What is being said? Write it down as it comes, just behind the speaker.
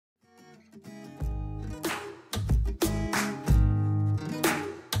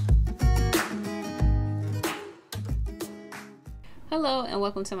Hello and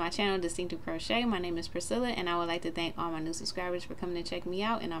welcome to my channel, Distinctive Crochet. My name is Priscilla and I would like to thank all my new subscribers for coming to check me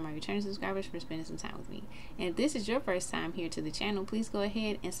out and all my returning subscribers for spending some time with me. And if this is your first time here to the channel, please go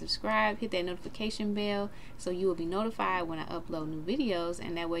ahead and subscribe, hit that notification bell so you will be notified when I upload new videos,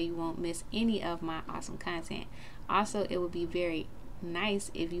 and that way you won't miss any of my awesome content. Also, it would be very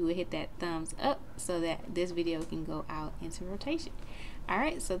nice if you would hit that thumbs up so that this video can go out into rotation.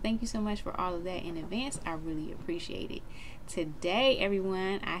 Alright, so thank you so much for all of that in advance. I really appreciate it. Today,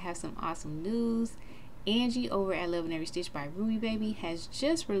 everyone, I have some awesome news. Angie over at Love and Every Stitch by RubyBaby has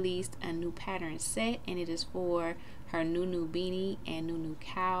just released a new pattern set, and it is for her Nu'Nu Beanie and Nu'Nu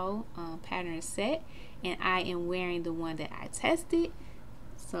Cowl pattern set, and I am wearing the one that I tested.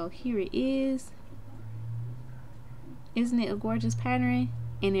 So here it is. Isn't it a gorgeous pattern?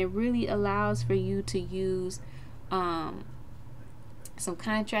 And it really allows for you to use some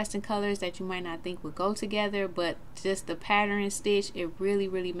contrasting colors that you might not think would go together, but just the pattern stitch, it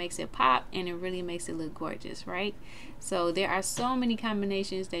really makes it pop, and it really makes it look gorgeous, right? So there are so many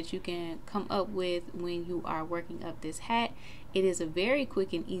combinations that you can come up with when you are working up this hat. It is a very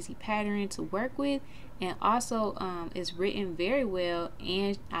quick and easy pattern to work with, and also is written very well,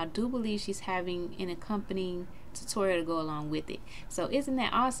 and I do believe she's having an accompanying tutorial to go along with it. So isn't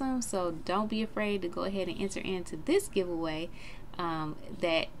that awesome? So don't be afraid to go ahead and enter into this giveaway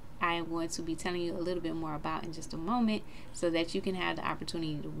that I am going to be telling you a little bit more about in just a moment, so that you can have the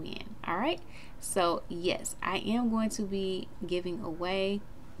opportunity to win. Alright, so yes, I am going to be giving away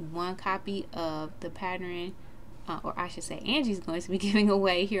one copy of the pattern, or I should say Angie's going to be giving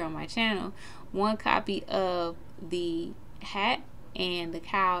away here on my channel one copy of the hat and the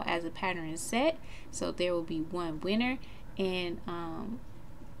cowl as a pattern set. So there will be one winner, and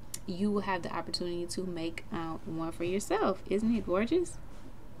you will have the opportunity to make one for yourself. Isn't it gorgeous?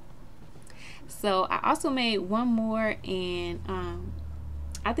 So I also made one more, and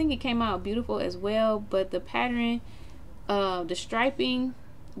I think it came out beautiful as well, but the pattern, the striping,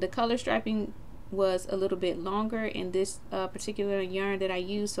 the color striping was a little bit longer in this particular yarn that I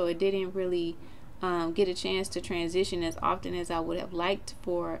used, so it didn't really get a chance to transition as often as I would have liked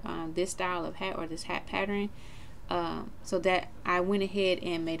for this style of hat, or this hat pattern. So that I went ahead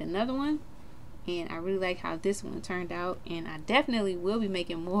and made another one, and I really like how this one turned out, and I definitely will be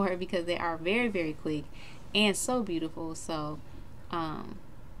making more because they are very quick and so beautiful. So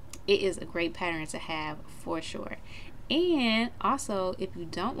it is a great pattern to have for sure. And also, if you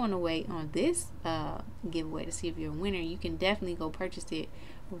don't want to wait on this giveaway to see if you're a winner, you can definitely go purchase it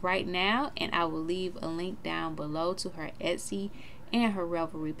right now, and I will leave a link down below to her Etsy and her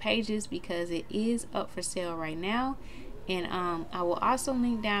Ravelry pages, because it is up for sale right now. And I will also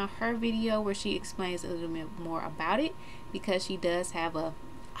link down her video where she explains a little bit more about it, because she does have a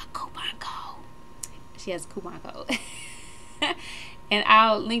coupon code. She has a coupon code. And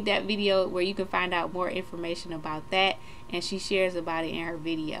I'll link that video where you can find out more information about that, and she shares about it in her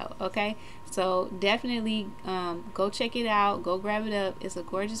video. Okay, so definitely go check it out, go grab it up. It's a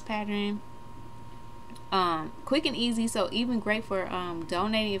gorgeous pattern, quick and easy, so even great for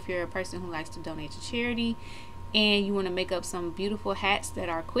donating if you're a person who likes to donate to charity and you want to make up some beautiful hats that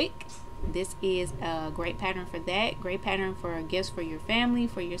are quick. This is a great pattern for that. Great pattern for gifts for your family,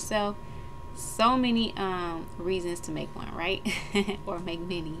 for yourself. So many reasons to make one, right? Or make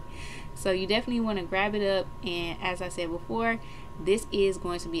many. So you definitely want to grab it up. And as I said before, this is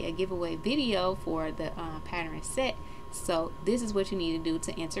going to be a giveaway video for the pattern set. So this is what you need to do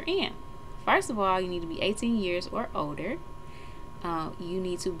to enter in. First of all, you need to be 18 years or older. You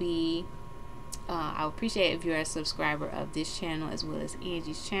need to be I would appreciate if you're a subscriber of this channel as well as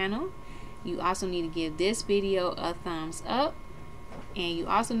Angie's channel. You also need to give this video a thumbs up, and you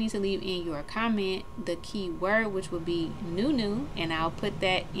also need to leave in your comment the keyword, which will be Nu'Nu, and I'll put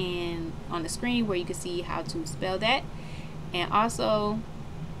that in on the screen where you can see how to spell that. And also,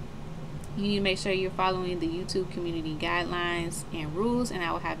 you need to make sure you're following the YouTube community guidelines and rules, and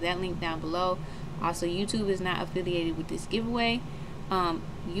I will have that link down below. Also, YouTube is not affiliated with this giveaway.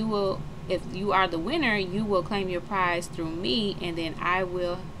 You will, if you are the winner, you will claim your prize through me, and then I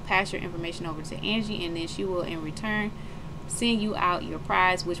will pass your information over to Angie, and then she will in return send you out your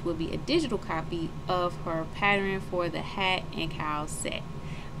prize, which will be a digital copy of her pattern for the hat and cowl set.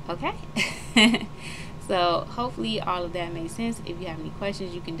 Okay. So hopefully all of that makes sense. If you have any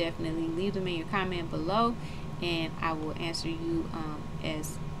questions, you can definitely leave them in your comment below, and I will answer you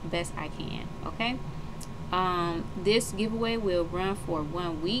as best I can. Okay. This giveaway will run for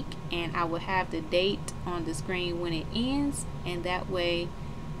 1 week, and I will have the date on the screen when it ends, and that way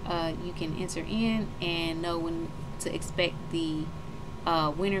you can enter in and know when to expect the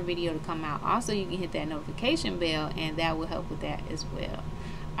winter video to come out. Also, you can hit that notification bell, and that will help with that as well.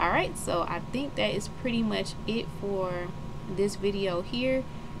 Alright, so I think that is pretty much it for this video here.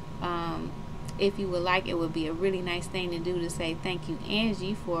 If you would like, it would be a really nice thing to do to say thank you,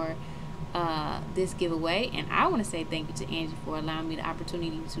 Angie, for this giveaway. And I want to say thank you to Angie for allowing me the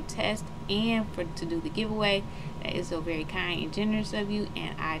opportunity to test and to do the giveaway. That is so very kind and generous of you,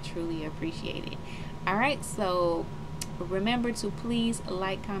 and I truly appreciate it. Alright, so remember to please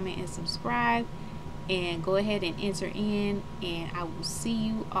like, comment, and subscribe, and go ahead and enter in, and I will see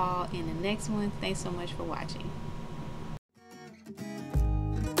you all in the next one. Thanks so much for watching.